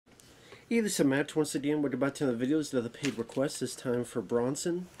Hey, this is Matt once again. We're about to end the videos. Another paid request this time for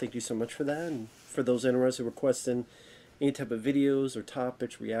Bronson. Thank you so much for that. And for those interested in requesting any type of videos or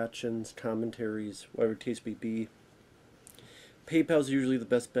topics, reactions, commentaries, whatever the case may be, PayPal is usually the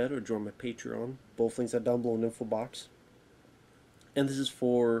best bet, or join my Patreon. Both links are down below in the info box. And this is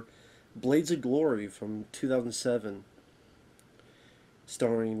for Blades of Glory from 2007,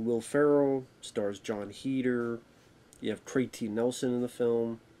 starring Will Ferrell, stars John Heater. You have Craig T. Nelson in the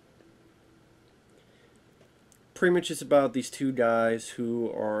film. Pretty much it's about these two guys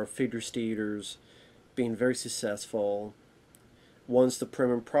who are figure skaters being very successful. One's the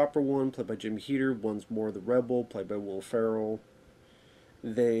prim and proper one, played by Jim Heater. One's more the rebel, played by Will Ferrell.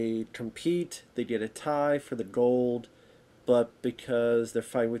 They compete. They get a tie for the gold, but because they're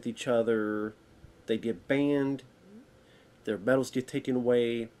fighting with each other, they get banned. Their medals get taken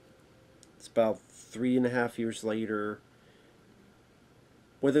away. It's about 3.5 years later.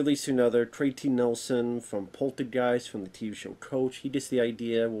 Whether it leads to another, Craig T. Nelson from Poltergeist, from the TV show Coach, he gets the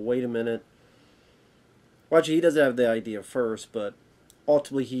idea. Well, wait a minute. Well, actually, he doesn't have the idea first, but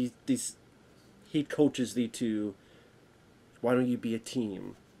ultimately he coaches the two. Why don't you be a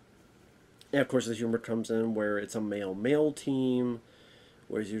team? And of course, the humor comes in where it's a male-male team,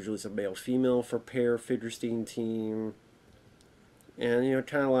 whereas usually it's a male-female for pair figure skating team. And,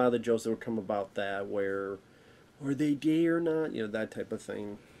 kind of a lot of the jokes that would come about that, where are they gay or not? That type of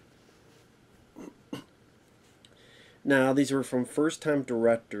thing. Now, these are from first-time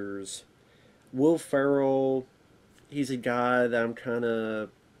directors. Will Ferrell, he's a guy that I'm kind of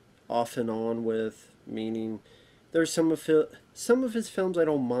off and on with, meaning there's some of his films I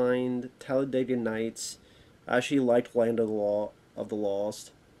don't mind. Talladega Nights. I actually like Land of the Lost,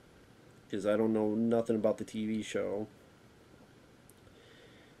 because I don't know nothing about the TV show.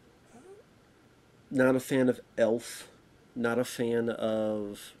 Not a fan of Elf. Not really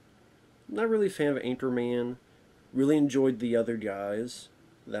a fan of Anchorman. Really enjoyed The Other Guys,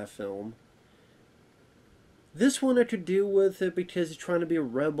 that film. This one I could deal with it because he's trying to be a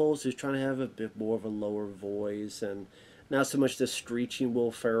rebel, so he's trying to have a bit more of a lower voice, and not so much the screeching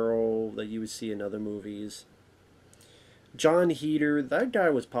Will Ferrell that you would see in other movies. John Heater, that guy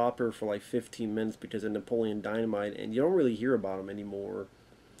was popular for like 15 minutes because of Napoleon Dynamite, and you don't really hear about him anymore.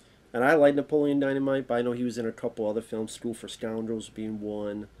 And I like Napoleon Dynamite, but I know he was in a couple other films, School for Scoundrels being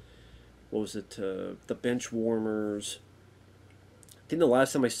one. What was it? The Benchwarmers. I think the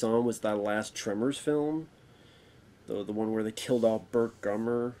last time I saw him was that last Tremors film. The one where they killed off Burt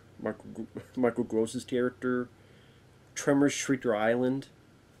Gummer, Michael Gross's character. Tremors Shrieker Island.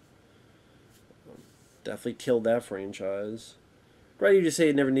 Definitely killed that franchise. Right, you just say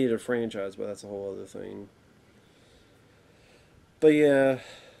it never needed a franchise, but that's a whole other thing. But yeah.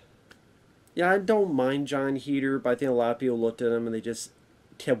 Yeah, I don't mind John Heater, but I think a lot of people looked at him and they just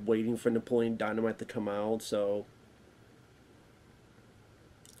kept waiting for Napoleon Dynamite to come out, so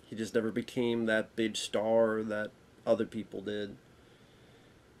he just never became that big star that other people did.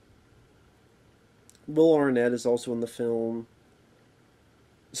 Will Arnett is also in the film.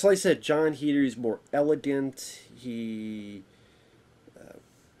 So like I said, John Heater is more elegant. He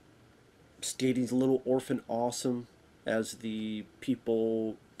skating's a little orphan awesome, as the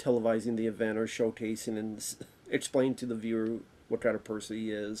people televising the event are showcasing and explaining to the viewer what kind of person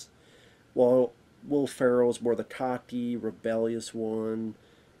he is. While Will Ferrell is more the cocky, rebellious one.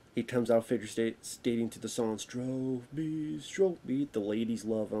 He comes out figure skating to the song Stroke Me, Stroke Me. The ladies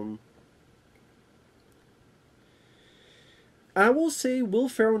love him. I will say Will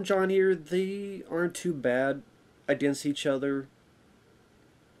Ferrell and John here, they aren't too bad against each other.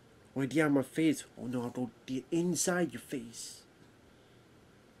 Oh, yeah, my face. Oh no, I'll go inside your face.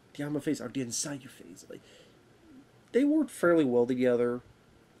 Yeah, my face. I'll get inside your face. Like, they work fairly well together.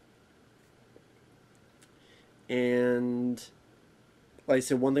 And like I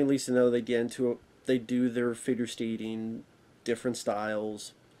said, one thing leads to another. They get into it. They do their figure skating, different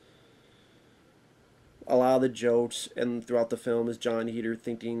styles. A lot of the jokes and throughout the film is John Heater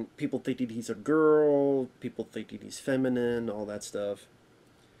people thinking he's a girl, people thinking he's feminine, all that stuff.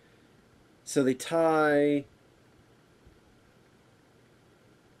 So they tie,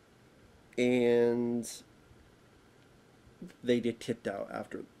 and they get kicked out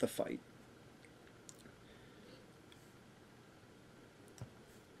after the fight.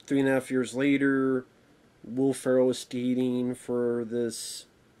 3.5 years later, Will Ferrell is skating for this,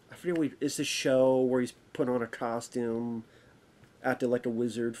 I forget what it's a show where he's put on a costume, acting like a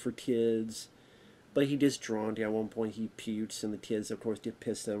wizard for kids. But he gets drunk. At one point he pukes, and the kids, of course, get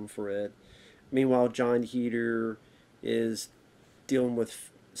pissed at him for it. Meanwhile, John Heater is dealing with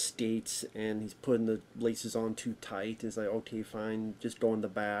skates, and he's putting the laces on too tight. It's like, okay, fine, just go in the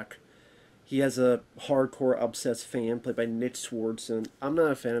back. He has a hardcore obsessed fan played by Nick Swardson. I'm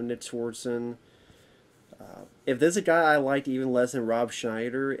not a fan of Nick Swardson. If there's a guy I liked even less than Rob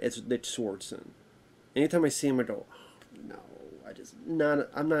Schneider, it's Nick Swardson. Anytime I see him, I go, oh, no,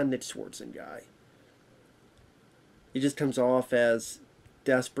 I'm not a Nick Swardson guy. He just comes off as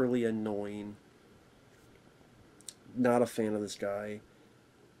desperately annoying. Not a fan of this guy.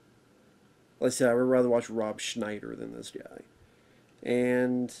 Like I said, I would rather watch Rob Schneider than this guy.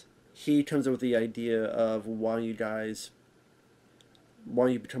 And he comes up with the idea of why don't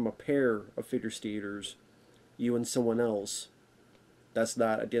you become a pair of figure skaters, you and someone else. That's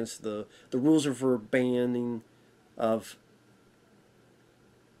not against the rules are for banning of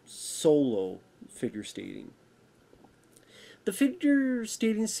solo figure skating. The figure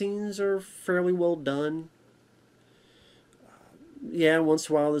skating scenes are fairly well done. Yeah, once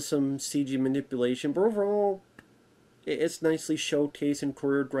in a while there's some CG manipulation, but overall, it's nicely showcased and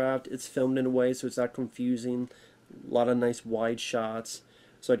choreographed. It's filmed in a way so it's not confusing. A lot of nice wide shots.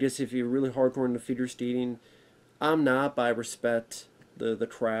 So I guess if you're really hardcore into figure skating, I'm not, but I respect the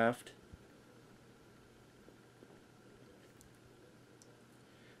craft.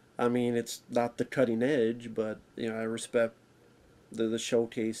 I mean, it's not the cutting edge, but I respect the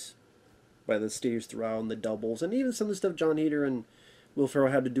showcase by the skaters throughout and the doubles, and even some of the stuff John Heder and Will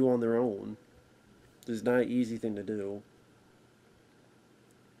Ferrell had to do on their own. It's not an easy thing to do.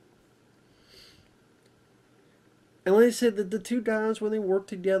 And like I said, the two guys when they work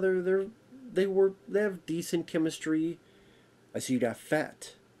together, they have decent chemistry. I see you got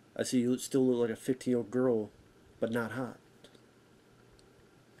fat. I see you still look like a 15-year-old girl, but not hot.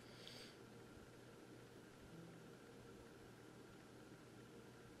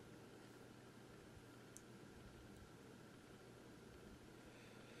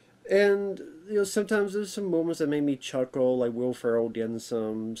 And sometimes there's some moments that make me chuckle, like Will Ferrell getting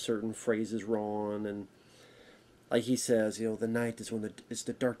some certain phrases wrong, and like he says, the night is when it's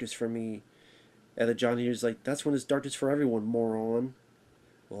the darkest for me, and then Johnny is like, that's when it's darkest for everyone, moron.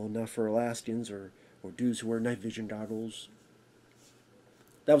 Well, not for Alaskans or dudes who wear night vision goggles.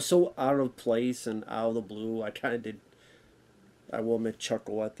 That was so out of place and out of the blue. I kind of did, I will admit,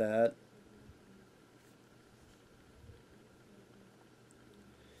 chuckle at that.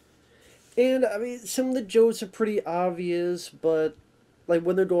 And I mean, some of the jokes are pretty obvious, but like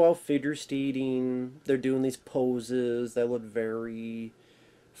when they go out figure skating, they're doing these poses that look very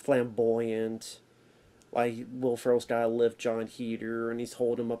flamboyant. Like Will Ferrell's got to lift John Heder, and he's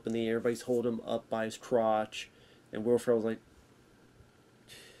holding him up in the air, but he's holding him up by his crotch, and Will Ferrell's like,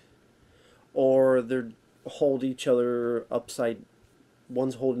 or they're hold each other upside,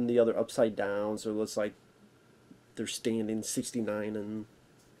 one's holding the other upside down, so it looks like they're standing 69 and.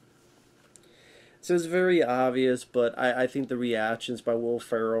 So it's very obvious, but I think the reactions by Will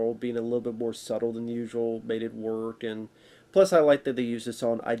Ferrell being a little bit more subtle than usual made it work. And plus, I like that they used the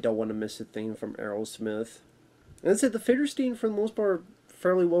song I Don't Want to Miss a Thing from Aerosmith. And I said the figure skating, for the most part,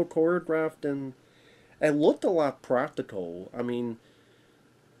 fairly well choreographed and looked a lot practical. I mean,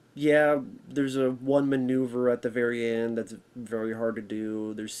 yeah, there's a one maneuver at the very end that's very hard to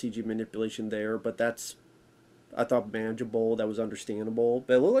do. There's CG manipulation there, but that's I thought manageable, that was understandable.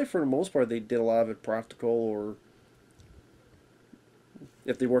 But it looked like for the most part they did a lot of it practical, or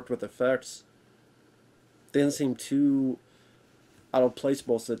if they worked with effects, they didn't seem too out of place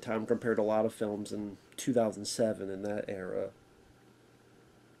most of the time compared to a lot of films in 2007 in that era.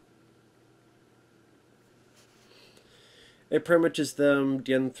 It pretty much is them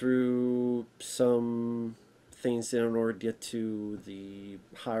getting through some things in order to get to the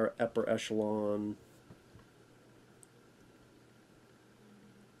higher upper echelon.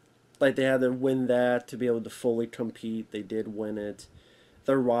 Like they had to win that to be able to fully compete. They did win it.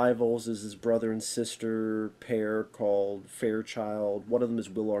 Their rivals is his brother and sister pair called Fairchild. One of them is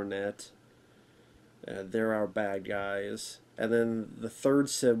Will Arnett. They're our bad guys. And then the third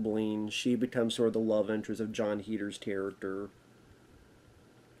sibling, she becomes sort of the love interest of John Heder's character.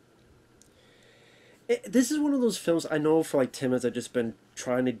 This is one of those films I know for like 10 minutes I've just been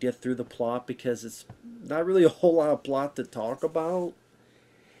trying to get through the plot because it's not really a whole lot of plot to talk about.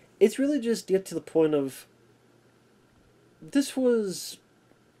 It's really just get to the point of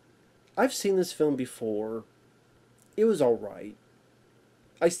I've seen this film before. It was alright.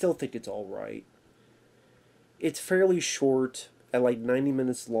 I still think it's alright. It's fairly short, at like 90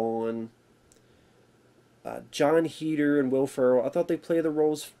 minutes long. John Heder and Will Ferrell, I thought they played the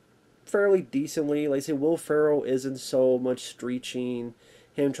roles fairly decently. Like I say, Will Ferrell isn't so much screeching.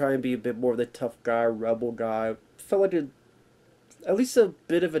 Him trying to be a bit more of the tough guy, rebel guy. Felt like at least a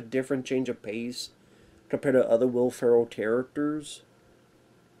bit of a different change of pace compared to other Will Ferrell characters.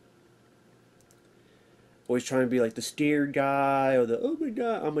 always trying to be like the scared guy or the oh my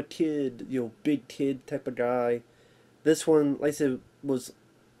god I'm a kid, big kid type of guy. This one, like I said, was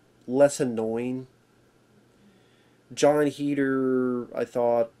less annoying. John Heater, I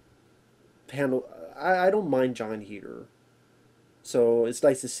thought handle. I don't mind John Heater, so it's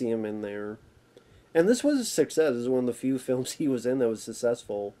nice to see him in there. And this was a success. This is one of the few films he was in that was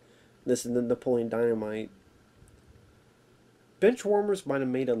successful. This and the Napoleon Dynamite. Benchwarmers might have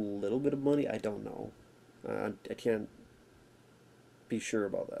made a little bit of money. I don't know. I can't be sure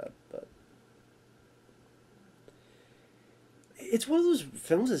about that, but it's one of those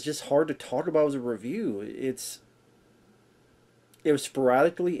films that's just hard to talk about as a review. It was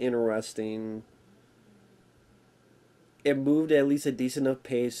sporadically interesting. It moved at least a decent enough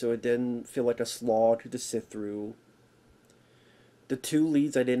pace so it didn't feel like a slog to sit through. The two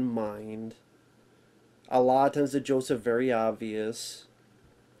leads I didn't mind. A lot of times the jokes are very obvious.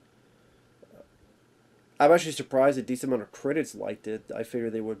 I'm actually surprised a decent amount of critics liked it. I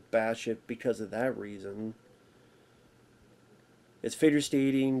figured they would bash it because of that reason. It's figure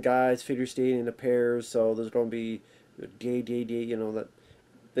skating, guys figure skating in pairs, so there's going to be gay, that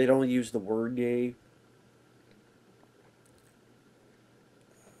they don't use the word gay.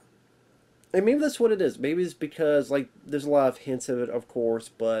 And maybe that's what it is. Maybe it's because, like, there's a lot of hints of it, of course,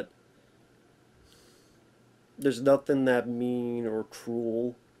 but there's nothing that mean or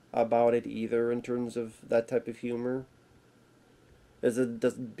cruel about it either in terms of that type of humor. As it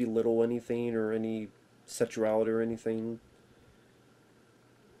doesn't belittle anything or any sexuality or anything.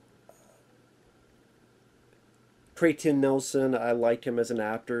 Creighton Nelson, I like him as an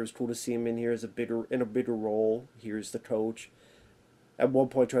actor. It's cool to see him in here as in a bigger role. Here's the coach. At one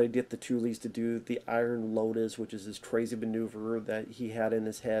point, tried to get the two leads to do the Iron Lotus, which is this crazy maneuver that he had in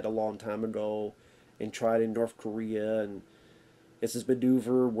his head a long time ago and tried in North Korea. And it's this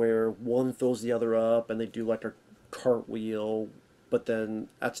maneuver where one throws the other up and they do like a cartwheel, but then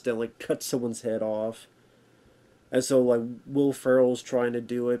accidentally cut someone's head off. And so, like, Will Ferrell's trying to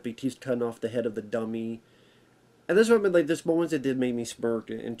do it, but he keeps cutting off the head of the dummy. And this one, like, there's moments that did make me smirk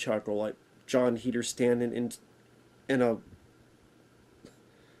and chuckle, like John Heater standing in a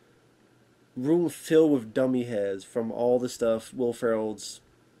room filled with dummy heads from all the stuff Will Ferrell's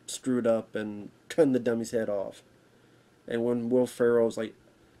screwed up and cutting the dummy's head off. And when Will Ferrell's like,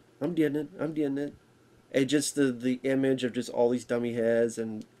 I'm getting it. And just the image of just all these dummy heads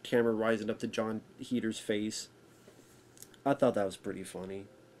and camera rising up to John Heater's face. I thought that was pretty funny.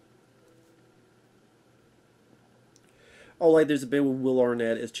 Oh, like there's a bit where Will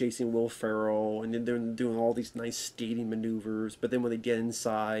Arnett is chasing Will Ferrell, and then they're doing all these nice skating maneuvers. But then when they get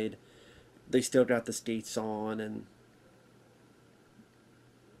inside, they still got the skates on, and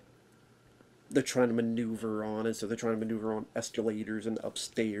they're trying to maneuver on it. So they're trying to maneuver on escalators and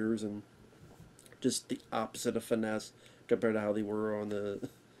upstairs, and just the opposite of finesse compared to how they were on the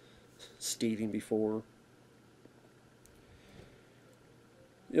skating before.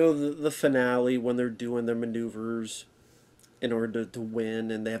 The finale when they're doing their maneuvers in order to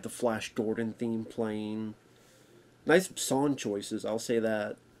win, and they have the Flash Gordon theme playing. Nice song choices, I'll say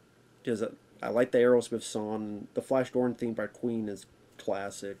that. Because I like the Aerosmith song. The Flash Gordon theme by Queen is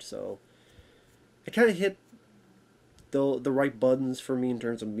classic, so it kind of hit the right buttons for me in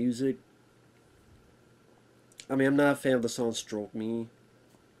terms of music. I mean, I'm not a fan of the song Stroke Me,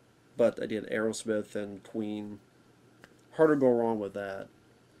 but I did Aerosmith and Queen. Hard to go wrong with that.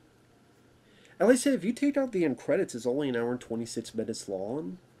 And like I said, if you take out the end credits, it's only an hour and 26 minutes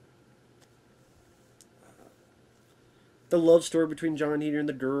long. The love story between John Heater and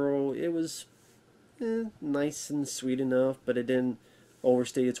the girl, it was nice and sweet enough, but it didn't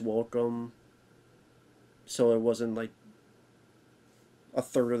overstay its welcome. So it wasn't like a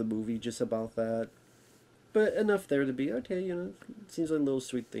third of the movie just about that. But enough there to be, okay, it seems like a little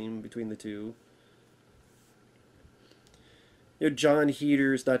sweet theme between the two. John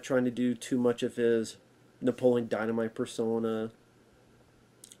Heater's not trying to do too much of his Napoleon Dynamite persona.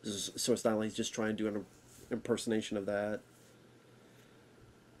 So it's not like he's just trying to do an impersonation of that.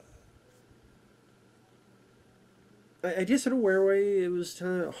 I guess in a weird way, it was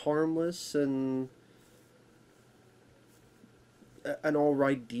kind of harmless and an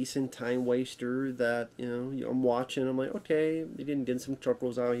alright, decent time waster that, I'm watching. I'm like, okay, they didn't get some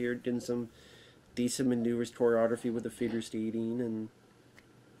chuckles out here, getting some decent maneuvers, choreography with the figure skating, and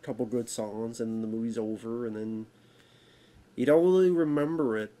a couple good songs, and the movie's over, and then you don't really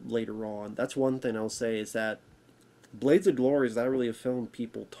remember it later on. That's one thing I'll say, is that Blades of Glory is not really a film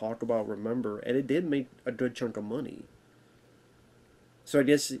people talk about, remember, and it did make a good chunk of money. So I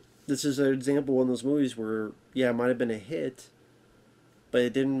guess this is an example of one of those movies where, yeah, it might have been a hit, but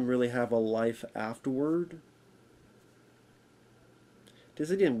it didn't really have a life afterward.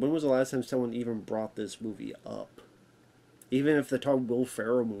 Because again, when was the last time someone even brought this movie up? Even if they talk Will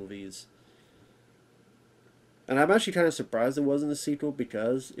Ferrell movies. And I'm actually kind of surprised it wasn't a sequel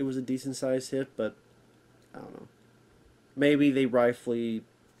because it was a decent sized hit, but I don't know. Maybe they rightfully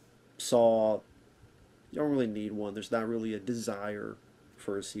saw you don't really need one. There's not really a desire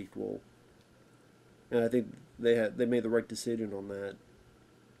for a sequel. And I think they made the right decision on that.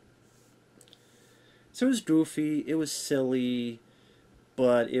 So it was goofy, it was silly,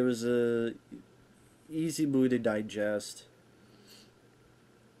 but it was a easy movie to digest.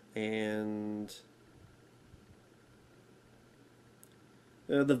 And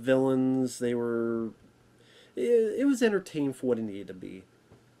the villains, they were it was entertaining for what it needed to be.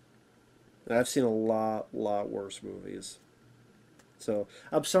 I've seen a lot worse movies. So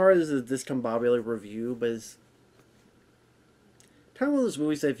I'm sorry this is a discombobulated review, but it's kind of one of those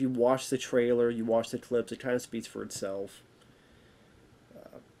movies that if you watch the trailer, you watch the clips, it kind of speaks for itself.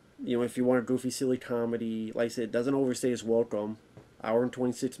 You know, if you want a goofy, silly comedy, like I said, it doesn't overstay its welcome. Hour and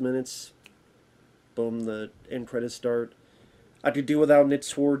 26 minutes. Boom, the end credits start. I could do without Nick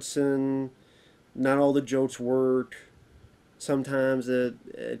Swardson. Not all the jokes work. Sometimes it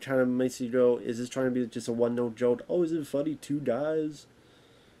kind of makes you go, is this trying to be just a one-note joke? Oh, is it funny? Two guys?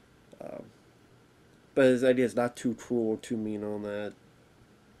 But his idea is not too cruel or too mean on that.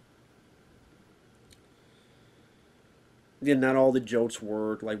 Yeah, not all the jokes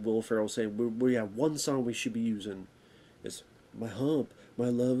work. Like Will Ferrell saying, we have one song we should be using. It's my hump, my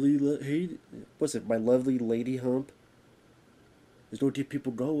lovely, hey, what's it? My lovely lady hump. It's going to get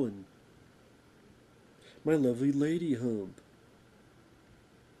people going. My lovely lady hump.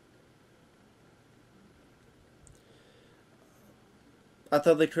 I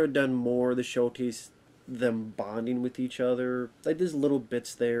thought they could have done more to showcase them bonding with each other. Like there's little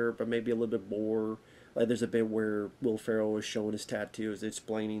bits there, but maybe a little bit more. Like there's a bit where Will Ferrell is showing his tattoos,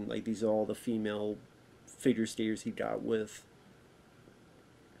 explaining like these are all the female figure skaters he got with.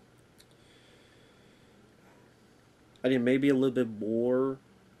 I mean, maybe a little bit more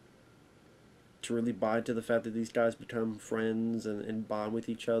to really buy into the fact that these guys become friends and bond with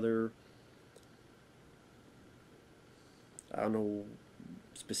each other. I don't know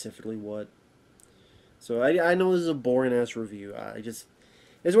specifically what. So I know this is a boring ass review. It's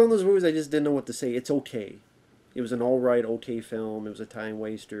one of those movies I just didn't know what to say. It's okay. It was an alright, okay film. It was a time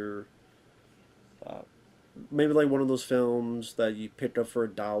waster. Maybe like one of those films that you picked up for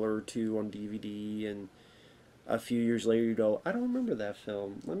 $1 or $2 on DVD, and a few years later you go, I don't remember that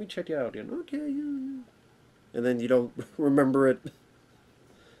film. Let me check it out. And okay, yeah. And then you don't remember it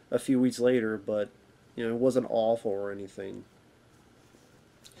a few weeks later, but you know it wasn't awful or anything.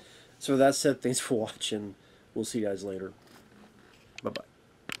 So with that said, thanks for watching. We'll see you guys later. Bye bye.